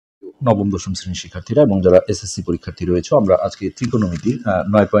নবম-দশম শ্রেণীর শিক্ষার্থীরা এবং যারা এসএসসি পরীক্ষার্থী রয়েছে, আমরা আজকে ত্রিকোণমিতির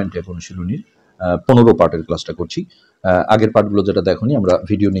 9.1 অনুশীলনীর 15 পার্টের ক্লাসটা করছি। আগের পার্টগুলো যেটা দেখোনি, আমরা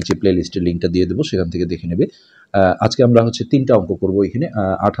ভিডিও নিচে প্লে লিস্টের লিঙ্কটা দিয়ে দেবো, সেখান থেকে দেখে নেবে। আজকে আমরা তিনটা অঙ্ক করবো এখানে,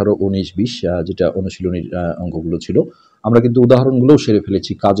 18, 19, 20, যেটা অনুশীলনীর অঙ্কগুলো ছিল। আমরা কিন্তু উদাহরণগুলোও সেরে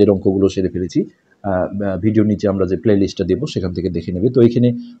ফেলেছি, কাজের অঙ্কগুলো সেরে ফেলেছি। ভিডিও নিচে আমরা যে প্লে লিস্টটা দেবো সেখান থেকে দেখে নেবে। তো এখানে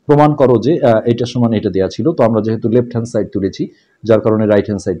প্রমাণ করো যে এটা সমান এটা দেওয়া ছিল। তো আমরা যেহেতু লেফট হ্যান্ড সাইড তুলেছি, যার কারণে রাইট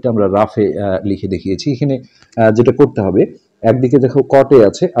হ্যান্ড সাইডটা আমরা রাফে লিখে দেখিয়েছি। এখানে যেটা করতে হবে, একদিকে দেখো কট এ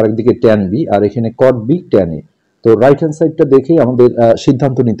আছে, আরেকদিকে ট্যান বি, আর এখানে কট বি ট্যান এ। তো রাইট হ্যান্ড সাইডটা দেখেই আমাদের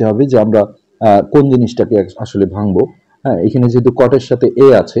সিদ্ধান্ত নিতে হবে যে আমরা কোন জিনিসটাকে আসলে ভাঙবো। হ্যাঁ, এখানে যেহেতু কটের সাথে এ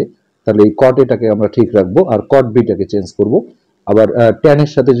আছে, তাহলে এই কট এটাকে আমরা ঠিক রাখবো আর কট বিটাকে চেঞ্জ করব। আবার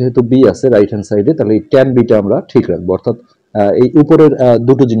ট্যানের সাথে যেহেতু বি আছে রাইট হ্যান্ড সাইডে, তাহলে এই ট্যান বিটা আমরা ঠিক রাখবো। অর্থাৎ এই উপরের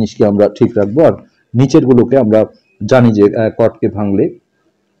দুটো জিনিসকে আমরা ঠিক রাখবো, আর নিচের গুলোকে আমরা জানি যে কটকে ভাঙলে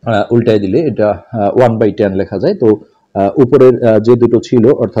উল্টায় দিলে এটা 1/10 লেখা যায়। তো উপরের যে দুটো ছিল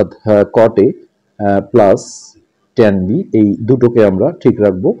অর্থাৎ কট এ প্লাস ট্যান বি, এই দুটোকে আমরা ঠিক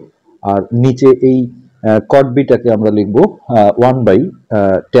রাখবো। আর নিচে এই কট বিটাকে আমরা লিখবো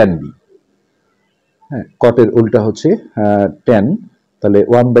 1/10 বি। হ্যাঁ, কটের উল্টা হচ্ছে ট্যান, তাহলে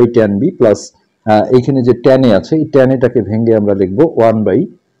 1/10 বি প্লাস এইখানে যে ট্যান এ আছে, এই ট্যান এটাকে ভেঙে আমরা লিখবো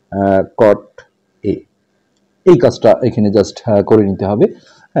 1/কট এ। এই কাজটা এখানে জাস্ট করে নিতে হবে।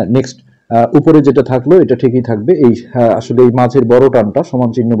 হ্যাঁ, নেক্সট উপরে যেটা থাকলো এটা ঠিকই থাকবে। এই আসলে এই মাঝের বড় টানটা সমান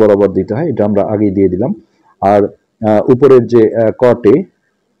চিহ্ন বরাবর দিতে হয়, এটা আমরা আগেই দিয়ে দিলাম। আর উপরের যে কট এ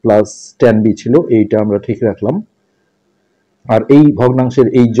প্লাস ট্যান বি ছিল, এইটা আমরা ঠিক রাখলাম। আর এই ভগ্নাংশের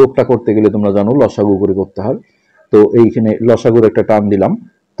এই যোগটা করতে গেলে তোমরা জানো লসাগু করে করতে হয়। তো এইখানে লসাগুর একটা টান দিলাম।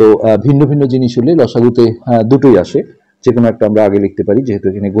 তো ভিন্ন ভিন্ন জিনিস হলে লসাগুতে দুটোই আসে, যে কোনো একটা আমরা আগে লিখতে পারি, যেহেতু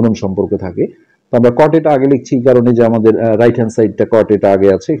এখানে গুণন সম্পর্ক থাকে। তো আমরা কট এটা আগে লিখছি কারণে যে আমাদের রাইট হ্যান্ড সাইডটা কট এটা আগে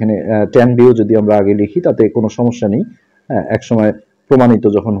আছে। এখানে ট্যান বিও যদি আমরা আগে লিখি তাতে কোনো সমস্যা নেই। এক সময় প্রমাণিত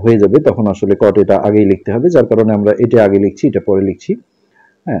যখন হয়ে যাবে তখন আসলে কট এটা আগেই লিখতে হবে, যার কারণে আমরা এটা আগে লিখছি, এটা পরে লিখছি।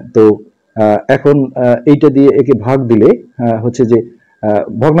 হ্যাঁ, তো এখন এইটা দিয়ে একে ভাগ দিলে হচ্ছে যে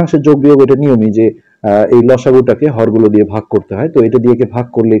ভগ্নাংশের যোগ বিয়োগ এটা নিয়মই যে এই লসাগুটাকে হরগুলো দিয়ে ভাগ করতে হয়। তো এটা দিয়ে একে ভাগ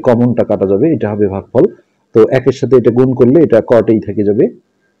করলে কমনটা কাটা যাবে, এটা হবে ভাগফল। তো একের সাথে এটা গুণ করলে এটা কটেই থেকে যাবে।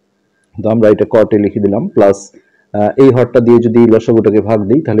 তো আমরা এটা কটে লিখে দিলাম, প্লাস এই হরটা দিয়ে যদি লসাগুটাকে ভাগ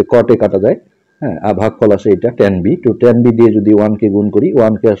দিই তাহলে কটে কাটা যায়। হ্যাঁ, আর ভাগফল আসে এটা ট্যান বি। তো ট্যান বি দিয়ে যদি 1 কে গুণ করি,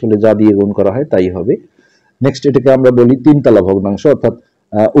 1 কে আসলে যা দিয়ে গুণ করা হয় তাই হবে। নেক্সট এটাকে আমরা বলি তিনতলা ভগ্নাংশ, অর্থাৎ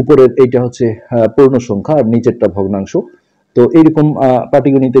উপরের এইটা হচ্ছে পূর্ণ সংখ্যা আর নিচেরটা ভগ্নাংশ। তো এইরকম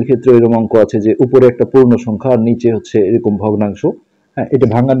পাটিগণিতের ক্ষেত্রে এরকম অঙ্ক আছে যে উপরে একটা পূর্ণ সংখ্যা আর নিচে হচ্ছে এরকম ভগ্নাংশ। হ্যাঁ, এটা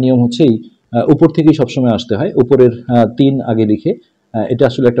ভাঙার নিয়ম হচ্ছে এই উপর থেকেই সবসময় আসতে হয়। উপরের 3 আগে লিখে এটা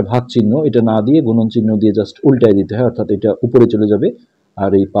আসলে একটা ভাগ চিহ্ন, এটা না দিয়ে গুণন চিহ্ন দিয়ে জাস্ট উল্টায় দিতে হয়, অর্থাৎ এটা উপরে চলে যাবে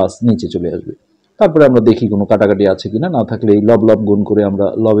আর এই 5 নিচে চলে আসবে। তারপরে আমরা দেখি কোনো কাটাকাটি আছে কিনা, না থাকলে এই লব লব গুণ করে আমরা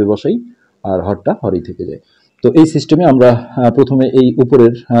লবে বসাই আর হরটা হরেই থেকে যায়। তো এই সিস্টেমে আমরা প্রথমে এই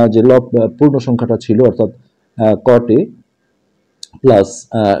উপরের যে লব পূর্ণ সংখ্যাটা ছিল অর্থাৎ কট এ প্লাস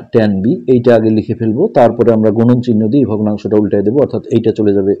ট্যান বি, এইটা আগে লিখে ফেলবো। তারপরে আমরা গুণন চিহ্ন দিয়ে ভগ্নাংশটা উল্টায় দেবো, অর্থাৎ এইটা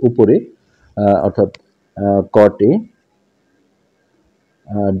চলে যাবে উপরে, অর্থাৎ কট এ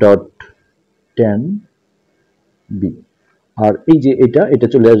ডট ট্যান বি। আর এই যে এটা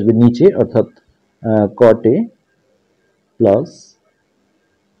চলে আসবে নিচে, অর্থাৎ কট এ প্লাস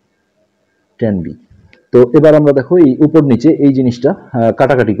ট্যান বি। তো এবার আমরা দেখো এই উপর নিচে এই জিনিসটা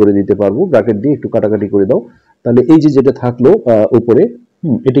কাটাকাটি করে দিতে পারবো, ব্র্যাকেট দিয়ে একটু কাটাকাটি করে দাও। তাহলে এই যে যেটা থাকলো উপরে,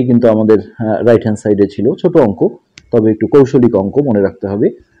 এটি কিন্তু আমাদের রাইট হ্যান্ড সাইডে ছিল। ছোট অঙ্ক, তবে একটু কৌশলিক অঙ্ক, মনে রাখতে হবে।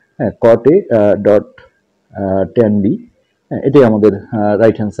 হ্যাঁ, কট এ ডট ট্যান বি, এটাই আমাদের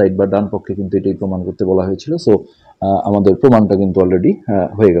রাইট হ্যান্ড সাইড বা ডান পক্ষে কিন্তু এটাই প্রমাণ করতে বলা হয়েছিল। সো আমাদের প্রমাণটা কিন্তু অলরেডি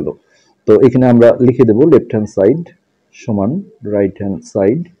হয়ে গেল। তো এখানে আমরা লিখে দেব লেফট হ্যান্ড সাইড সমান রাইট হ্যান্ড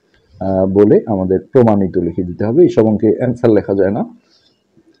সাইড বলে আমাদের প্রমাণিত লিখে দিতে হবে। এই সব অঙ্কে অ্যান্সার লেখা যায় না।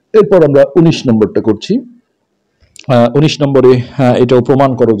 এরপর আমরা 19 নম্বরটা করছি। 19 নম্বরে এটাও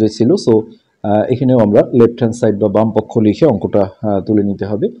প্রমাণ করো যে ছিল। সো এখানেও আমরা লেফট হ্যান্ড সাইড বা বাম পক্ষ লিখে অঙ্কটা তুলে নিতে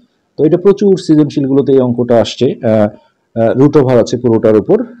হবে। তো এটা প্রচুর সৃজনশীলগুলোতে এই অঙ্কটা আসছে। রুট ওভার আছে পুরোটার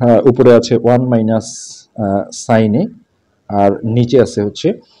উপর, উপরে আছে 1 মাইনাস সাইন এ, আর নিচে আছে হচ্ছে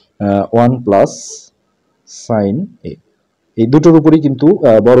 1 প্লাস সাইন এ। এই দুটোর উপরই কিন্তু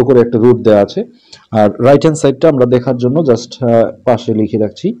বড় করে একটা রুট দেওয়া আছে। আর রাইট হ্যান্ড সাইডটা আমরা দেখার জন্য জাস্ট পাশে লিখে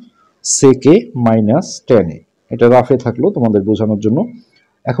রাখছি sec a minus tan a। এটা রাফে থাকলো তোমাদের বোঝানোর জন্য।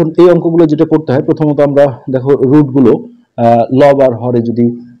 এখন এই অঙ্কগুলো যেটা করতে হয়, প্রথমত আমরা দেখো রুটগুলো লব আর হরে যদি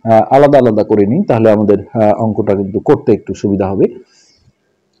আলাদা আলাদা করে নিই তাহলে আমাদের অঙ্কটা কিন্তু করতে একটু সুবিধা হবে।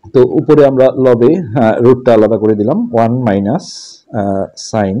 তো উপরে আমরা লবে রুটটা আলাদা করে দিলাম 1 মাইনাস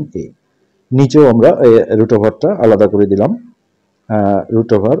সাইন এ, নিচেও আমরা রুট ওভারটা আলাদা করে দিলাম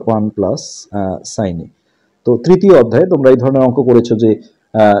রুট ওভার 1 প্লাস সাইন এ। তো তৃতীয় অধ্যায়ে তোমরা এই ধরনের অঙ্ক করেছো যে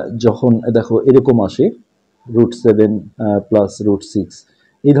যখন দেখো এরকম আসে √7 প্লাস √6,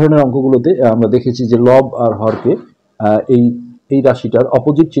 এই ধরনের অঙ্কগুলোতে আমরা দেখেছি যে লব আর হরকে এই এই রাশিটার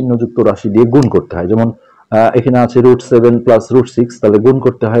অপোজিট চিহ্নযুক্ত রাশি দিয়ে গুণ করতে হয়। যেমন এখানে আছে √7 প্লাস √6, তাহলে গুণ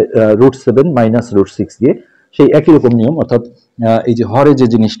করতে হয় √7 মাইনাস √6 দিয়ে। সেই একই রকম নিয়ম, অর্থাৎ এই যে হরে যে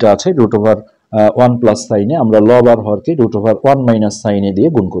জিনিসটা আছে √1 প্লাস সাইনে, আমরা লব আর হরকে √1 মাইনাস সাইনে দিয়ে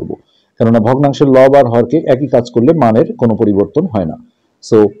গুণ করব, কেননা ভগ্নাংশের লব আর হরকে একই কাজ করলে মানের কোনো পরিবর্তন হয় না।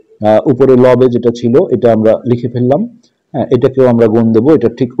 সো উপরে লবে যেটা ছিল এটা আমরা লিখে ফেললাম, এটাকেও আমরা গুণ দেবো, এটা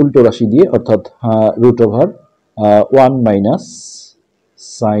ঠিক উল্টো রাশি দিয়ে, অর্থাৎ √1 মাইনাস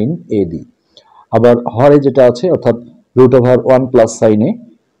সাইন এ দি। আবার হরে যেটা আছে অর্থাৎ √1 প্লাস সাইনে,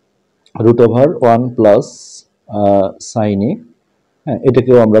 √1 প্লাস সাইনে,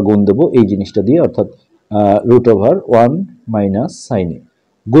 এটাকেও আমরা গুণ দেবো এই জিনিসটা দিয়ে, অর্থাৎ √1 মাইনাস সাইনে।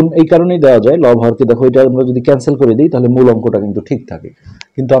 গুণ এই কারণেই দেওয়া যায়, লব হরকে দেখো এটা আমরা যদি ক্যান্সেল করে দিই তাহলে মূল অঙ্কটা কিন্তু ঠিক থাকে,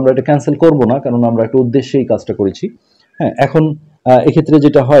 কিন্তু আমরা এটা ক্যান্সেল করব না, কারণ আমরা একটা উদ্দেশ্যে এই কাজটা করেছি। এখন এক্ষেত্রে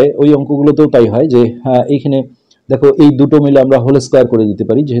যেটা হয় ওই অঙ্কগুলোতেও তাই হয় যে এইখানে দেখো এই দুটো মিলে আমরা হোল স্কোয়ার করে দিতে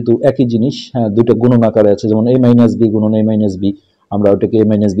পারি, যেহেতু একই জিনিস দুটো গুণন আকারে আছে, যেমন a মাইনাস বি গুণন a মাইনাস বি, আমরা ওটাকে a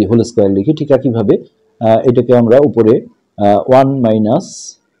minus B whole square লিখি। ঠিক একইভাবে এটাকে আমরা উপরে 1 মাইনাস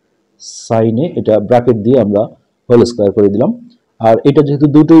সাইনে এটা ব্র্যাকেট দিয়ে আমরা হোল স্কোয়ার করে দিলাম। আর এটা যেহেতু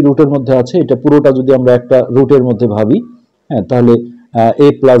দুটোই রুটের মধ্যে আছে, এটা পুরোটা যদি আমরা একটা রুটের মধ্যে ভাবি, তাহলে a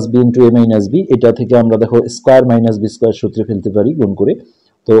plus B into A minus B, এটা থেকে আমরা দেখো স্কোয়ার মাইনাস বি স্কোয়ার সূত্রে ফেলতে পারি গুণ করে।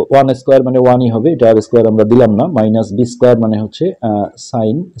 তো 1 স্কোয়ার মানে 1ই হবে, এটা আর স্কোয়ার আমরা দিলাম না, মাইনাস বি স্কোয়ার মানে হচ্ছে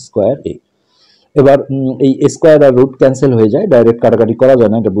সাইন স্কোয়ার এ। এবার এই স্কোয়ার আর রুট ক্যান্সেল হয়ে যায়, ডাইরেক্ট কাটাকাটি করা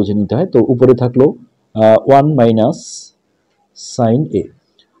যায় না, এটা বুঝে নিতে হয়। তো উপরে থাকলো 1 মাইনাস সাইন এ,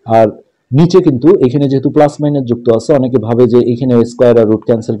 আর নিচে কিন্তু এখানে যেহেতু প্লাস মাইনাস যুক্ত আছে, অনেকে ভাবে যে এখানে স্কোয়ার আর রুট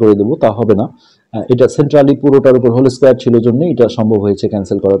ক্যান্সেল করে দেবো, তা হবে না। এটা সেন্ট্রালি পুরোটার উপর হোল স্কোয়ার ছিল জন্য এটা সম্ভব হয়েছে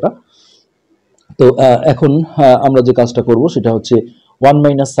ক্যান্সেল করাটা। তো এখন আমরা যে কাজটা করব সেটা হচ্ছে 1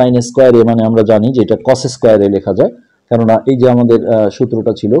 মাইনাস সাইন স্কোয়ার এ, মানে আমরা জানি যে এটা কস স্কোয়ার এ লেখা যায়, কেননা এই যে আমাদের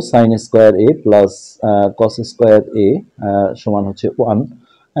সূত্রটা ছিল সাইন স্কোয়ার এ প্লাস কস স্কোয়ার এ সমান হচ্ছে 1।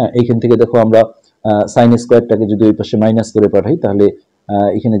 এইখান থেকে দেখো আমরা সাইন স্কোয়ারটাকে যদি ওই পাশে মাইনাস করে পাঠাই, তাহলে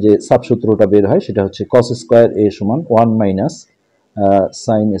এখানে যে সাবসূত্রটা বের হয় সেটা হচ্ছে কস স্কোয়ার এ সমান 1 মাইনাস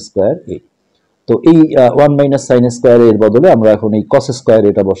সাইন স্কোয়ার এ। তো এই 1 মাইনাস সাইন স্কোয়ার এর বদলে আমরা এখন এই কস স্কোয়ার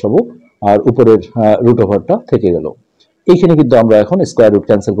এটা বসাবো, আর উপরের রুট ওভারটা থেকে গেল। এইখানে কিন্তু আমরা এখন স্কোয়ার রুট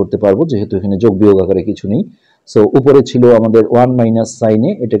ক্যান্সেল করতে পারবো, যেহেতু এখানে যোগ বিয়োগ আকারে কিছু নেই। সো উপরে ছিল আমাদের 1 মাইনাস সাইনে,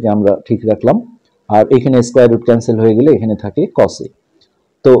 এটাকে আমরা ঠিক রাখলাম, আর এখানে স্কোয়ার রুট ক্যান্সেল হয়ে গেলে এখানে থাকে কসে।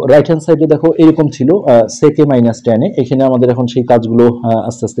 তো রাইট হ্যান্ড সাইডে দেখো এরকম ছিল সেকে মাইনাস টেনে, এখানে আমাদের এখন সেই কাজগুলো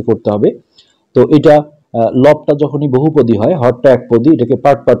আস্তে আস্তে করতে হবে। তো এটা লবটা যখনই বহুপদী হয়, হরটা একপদী, এটাকে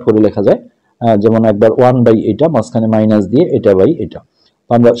পার্ট পার্ট করে লেখা যায়, যেমন একবার 1 বাই এটা, মাঝখানে মাইনাস দিয়ে এটা বাই এটা।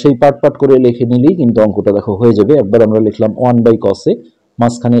 আমরা সেই পার্ট পার্ট করে লিখে নিলেই কিন্তু অঙ্কটা দেখো হয়ে যাবে। একবার আমরা লিখলাম 1 বাই কসে,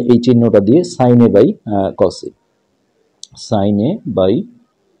 মাঝখানে এই চিহ্নটা দিয়ে সাইনে বাই কসে, সাইনে বাই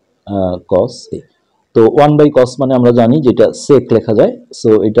কস এ। তো 1 বাই কস মানে আমরা জানি যেটা সেক লেখা যায়, সো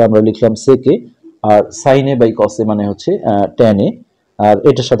এটা আমরা লিখলাম সেকে, আর সাইনে বাই কসে মানে হচ্ছে ট্যানে, আর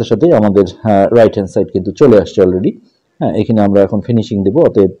এটার সাথে সাথে আমাদের রাইট হ্যান্ড সাইড কিন্তু চলে আসছে অলরেডি। এখানে আমরা এখন ফিনিশিং দেব,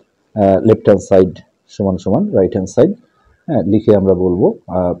 অতএব লেফট হ্যান্ড সাইড সমান সমান রাইট হ্যান্ড সাইড লিখে আমরা বলবো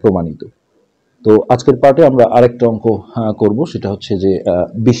প্রমাণিত। তো আজকের পার্টে আমরা আরেকটা অঙ্ক করব, সেটা হচ্ছে যে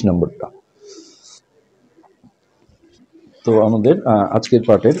 20 নম্বরটা। তো আমাদের আজকের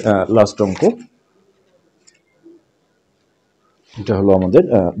পার্টের লাস্ট অঙ্ক, এটা হলো আমাদের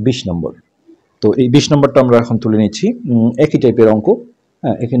 20 নম্বর। তো এই 20 নম্বরটা আমরা এখন তুলে নিচ্ছি, একই টাইপের অঙ্ক।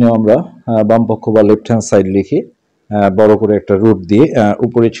 এখানেও আমরা বাম পক্ষ বা লেফট হ্যান্ড সাইড লিখে বড় করে একটা রুট দিয়ে,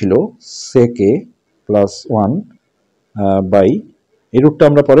 উপরে ছিল সেকে প্লাস 1 বাই, এই রুটটা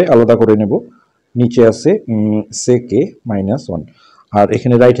আমরা পরে আলাদা করে নেব, নিচে আছে সেকে মাইনাস 1। আর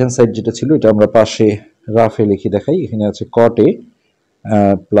এখানে রাইট হ্যান্ড সাইড যেটা ছিল এটা আমরা পাশে রাফে লিখে দেখাই, এখানে আছে কট এ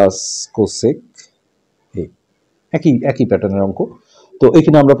প্লাস কোসেক এ, একই প্যাটার্নের অঙ্ক। তো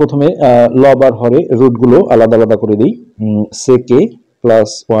এখানে আমরা প্রথমে লব আর হরে রুটগুলো আলাদা আলাদা করে দিই, সেকে প্লাস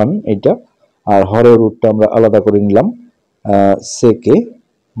 1 এটা, আর হরের রুটটা আমরা আলাদা করে নিলাম সেকে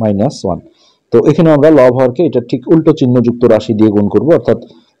মাইনাস 1। তো এখানে আমরা লব হরকে এটা ঠিক উল্টো চিহ্নযুক্ত রাশি দিয়ে গুণ করব, অর্থাৎ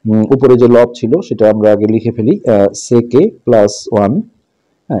উপরে যে লব ছিল সেটা আমরা আগে লিখে ফেলি সেকে প্লাস 1,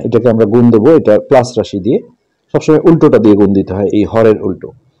 এটাকে আমরা গুণ দেবো এটা প্লাস রাশি দিয়ে, সবসময় উল্টোটা দিয়ে গুণ দিতে হয়, এই হরের উল্টো।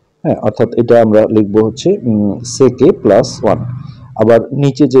 অর্থাৎ এটা আমরা লিখবো হচ্ছে সেকে প্লাস 1। আবার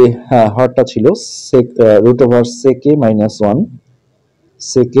নিচে যে হরটা ছিল রুট ওভার সেকে মাইনাস ওয়ান,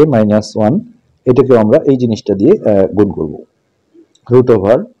 সেকে মাইনাস ওয়ান, এটাকে আমরা এই জিনিসটা দিয়ে গুণ করব, রুট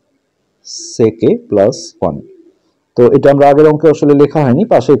ওভার সেকে প্লাস ওয়ান। তো এটা আমরা আগের অঙ্কে আসলে লেখা হয়নি,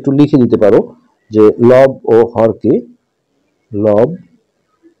 পাশে একটু লিখে দিতে পারো যে লব ও হরকে, লব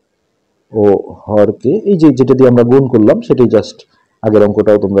ও হরকে এই যে যেটা দিয়ে আমরা গুণ করলাম সেটাই জাস্ট আগের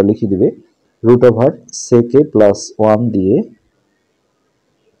অঙ্কটাও তোমরা লিখে দিবে, রুট ওভার সেকে প্লাস ওয়ান দিয়ে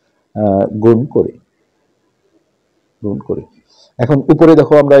গুণ করে, গুণ করে। এখন উপরে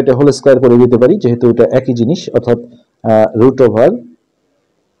দেখো আমরা এটা হোল স্কয়ার করে দিতে পারি, যেহেতু এটা একই জিনিস, অর্থাৎ রুট ওভার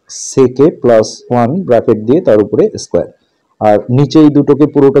সেকে প্লাস ওয়ান ব্র্যাকেট দিয়ে তার উপরে স্কয়ার। আর নিচে এই দুটোকে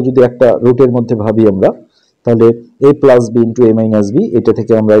পুরোটা যদি একটা রুটের মধ্যে ভাবি আমরা, তাহলে a plus B into A minus B, এটা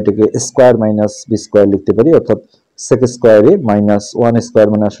থেকে আমরা এটাকে স্কয়ার মাইনাস বি স্কয়ার লিখতে পারি, অর্থাৎ সেক স্কয়ারে মাইনাস ওয়ান স্কয়ার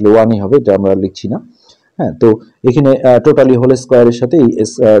মানে আসলে ওয়ানই হবে, এটা আমরা লিখছি না। হ্যাঁ, তো এখানে টোটালি হোল স্কয়ারের সাথে এই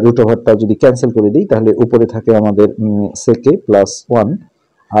রুট ওভারটা যদি ক্যান্সেল করে দিই তাহলে উপরে থাকে আমাদের সেকে প্লাস ওয়ান।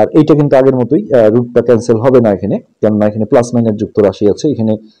 আর এইটা কিন্তু আগের মতোই, রুটটা ক্যান্সেল হবে না এখানে, কেননা এখানে প্লাস মাইনাস যুক্ত রাশি আছে।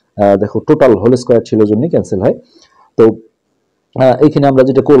 এখানে দেখো টোটাল হোল স্কয়ার ছিল জন্যই ক্যান্সেল হয়। তো এখানে আমরা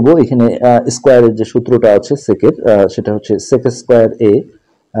যেটা করব, এখানে স্কয়ারের যে সূত্রটা আছে সেকের, সেটা হচ্ছে সেক স্কয়ার এ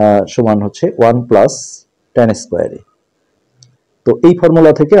সমান হচ্ছে ওয়ান প্লাস টেন স্কয়ার এ। তো এই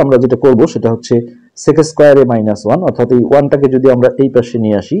ফর্মুলা থেকে আমরা যেটা করব সেটা হচ্ছে সেক স্কয়ার এ মাইনাস ওয়ান, অর্থাৎ এই ওয়ানটাকে যদি আমরা এই পাশে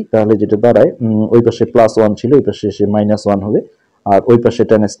নিয়ে আসি তাহলে যেটা দাঁড়ায়, ওই পাশে প্লাস ওয়ান ছিল, এই পাশে এসে মাইনাস ওয়ান হবে, আর ওই পাশে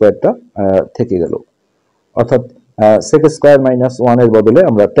টেন স্কয়ারটা থেকে গেল, অর্থাৎ সেক স্কয়ার মাইনাস ওয়ান এর বদলে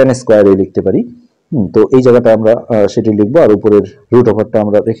আমরা টেন স্কয়ার এ লিখতে পারি। তো এই জায়গাটা আমরা সেটি লিখবো, আর উপরের রুট ওভারটা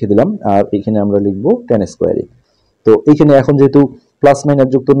আমরা রেখে দিলাম, আর এখানে আমরা লিখবো টেন স্কয়ার এ। তো এইখানে এখন যেহেতু প্লাস মাইনাস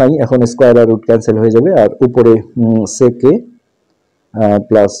যুক্ত নাই, এখন স্কয়ার আর রুট ক্যান্সেল হয়ে যাবে, আর উপরে সেকে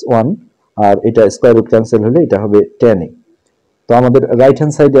প্লাস ওয়ান, আর এটা স্কয়ার রুট ক্যান্সেল হলে এটা হবে টেন এ। তো আমাদের রাইট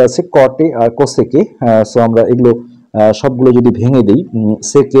হ্যান্ড সাইডে আছে কটে আর কোসেকে, সো আমরা এগুলো সবগুলো যদি ভেঙে দিই,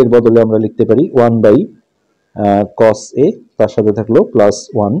 সেকের বদলে আমরা লিখতে পারি ওয়ান বাই কস এ, তার সাথে থাকলো প্লাস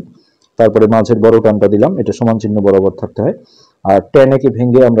ওয়ান, তারপরে মাঝের বড় টানটা দিলাম, এটা সমান চিহ্ন বরাবর থাকতে হয়, আর টেন একে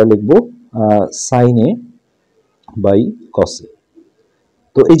ভেঙে আমরা লিখবো সাইন এ বাই কস এ।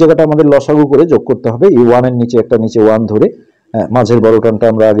 তো এই জায়গাটা আমাদের লসাগু করে যোগ করতে হবে, এই ওয়ানের নিচে একটা নিচে ওয়ান ধরে মাঝের বড় টানটা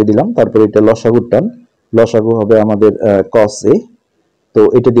আমরা আগে দিলাম, তারপরে এটা লসাগুর টান, লসাগু হবে আমাদের কস এ। তো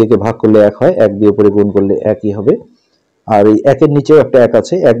এটা দিয়ে ভাগ করলে এক হয়, এক দিয়ে উপরে গুণ করলে একই হবে, আর এই একের নিচেও একটা এক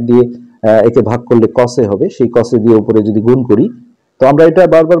আছে, এক দিয়ে একে ভাগ করলে কসে হবে, সেই কসে দিয়ে উপরে যদি গুণ করি, তো আমরা এটা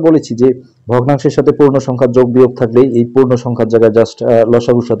বারবার বলেছি যে ভগ্নাংশের সাথে পূর্ণ সংখ্যার যোগ বিয়োগ থাকলেই এই পূর্ণ সংখ্যার জায়গায় জাস্ট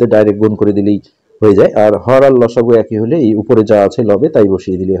লসাগুর সাথে ডাইরেক্ট গুণ করে দিলেই হয়ে যায়, আর হর আর লসাগু একই হলে এই উপরে যা আছে লবে তাই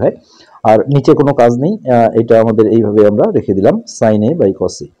বসিয়ে দিলে হয়, আর নিচে কোনো কাজ নেই, এটা আমাদের এইভাবে আমরা রেখে দিলাম সাইন এ বাই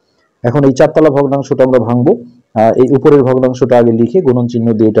কসে। এখন এই চারতলা ভগ্নাংশটা আমরা ভাঙবো, এই উপরের ভগ্নাংশটা আগে লিখে গুণন চিহ্ন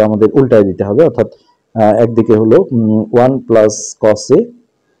দিয়ে এটা আমাদের উল্টায় দিতে হবে, অর্থাৎ একদিকে হলো ওয়ান প্লাস কসে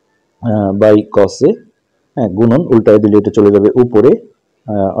বাই কসে, হ্যাঁ, গুণন উল্টায় দিলে এটা চলে যাবে উপরে,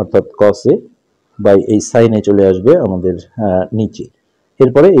 অর্থাৎ কসে বাই এই সাইনে চলে আসবে আমাদের নিচে।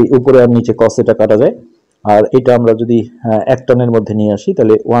 এরপরে এই উপরে আর নিচে কসেটা কাটা যায়, আর এটা আমরা যদি এক টানের মধ্যে নিয়ে আসি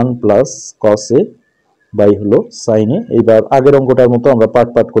তাহলে ওয়ান প্লাস কসে বাই হলো সাইনে। এইবার আগের অঙ্কটার মতো আমরা পার্ট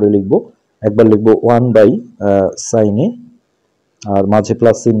পার্ট করে লিখবো, একবার লিখবো ওয়ান বাই সাইনে, আর মাঝে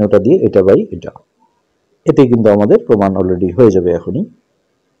প্লাস চিহ্নটা দিয়ে এটা বাই এটা, এতেই কিন্তু আমাদের প্রমাণ অলরেডি হয়ে যাবে এখনই।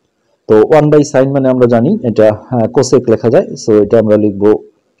 তো ওয়ান বাই সাইন মানে আমরা জানি এটা কোসেক লেখা যায়, সো এটা আমরা লিখবো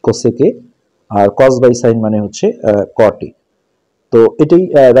cosec, R cos by sine মানে হচ্ছে কটে। তো এটাই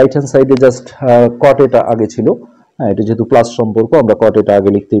রাইট হ্যান্ড সাইডে জাস্ট কটেটা আগে ছিল, এটা যেহেতু প্লাস সম্পর্ক আমরা কটেটা আগে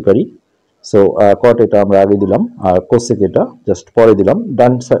লিখতেই পারি, সো কটেটা আমরা আগে দিলাম, আর কোসেকেটা জাস্ট পরে দিলাম,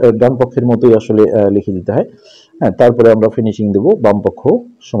 ডান পক্ষের মতোই আসলে লিখে দিতে হয়। হ্যাঁ, তারপরে আমরা ফিনিশিং দেব বাম পক্ষ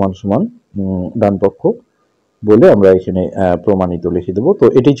সমান সমান ডান পক্ষ বলে আমরা এখানে প্রমাণিত লিখে দেব। তো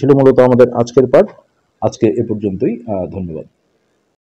এটাই ছিল মূলত আমাদের আজকের পাঠ, আজকে এ পর্যন্তই, ধন্যবাদ।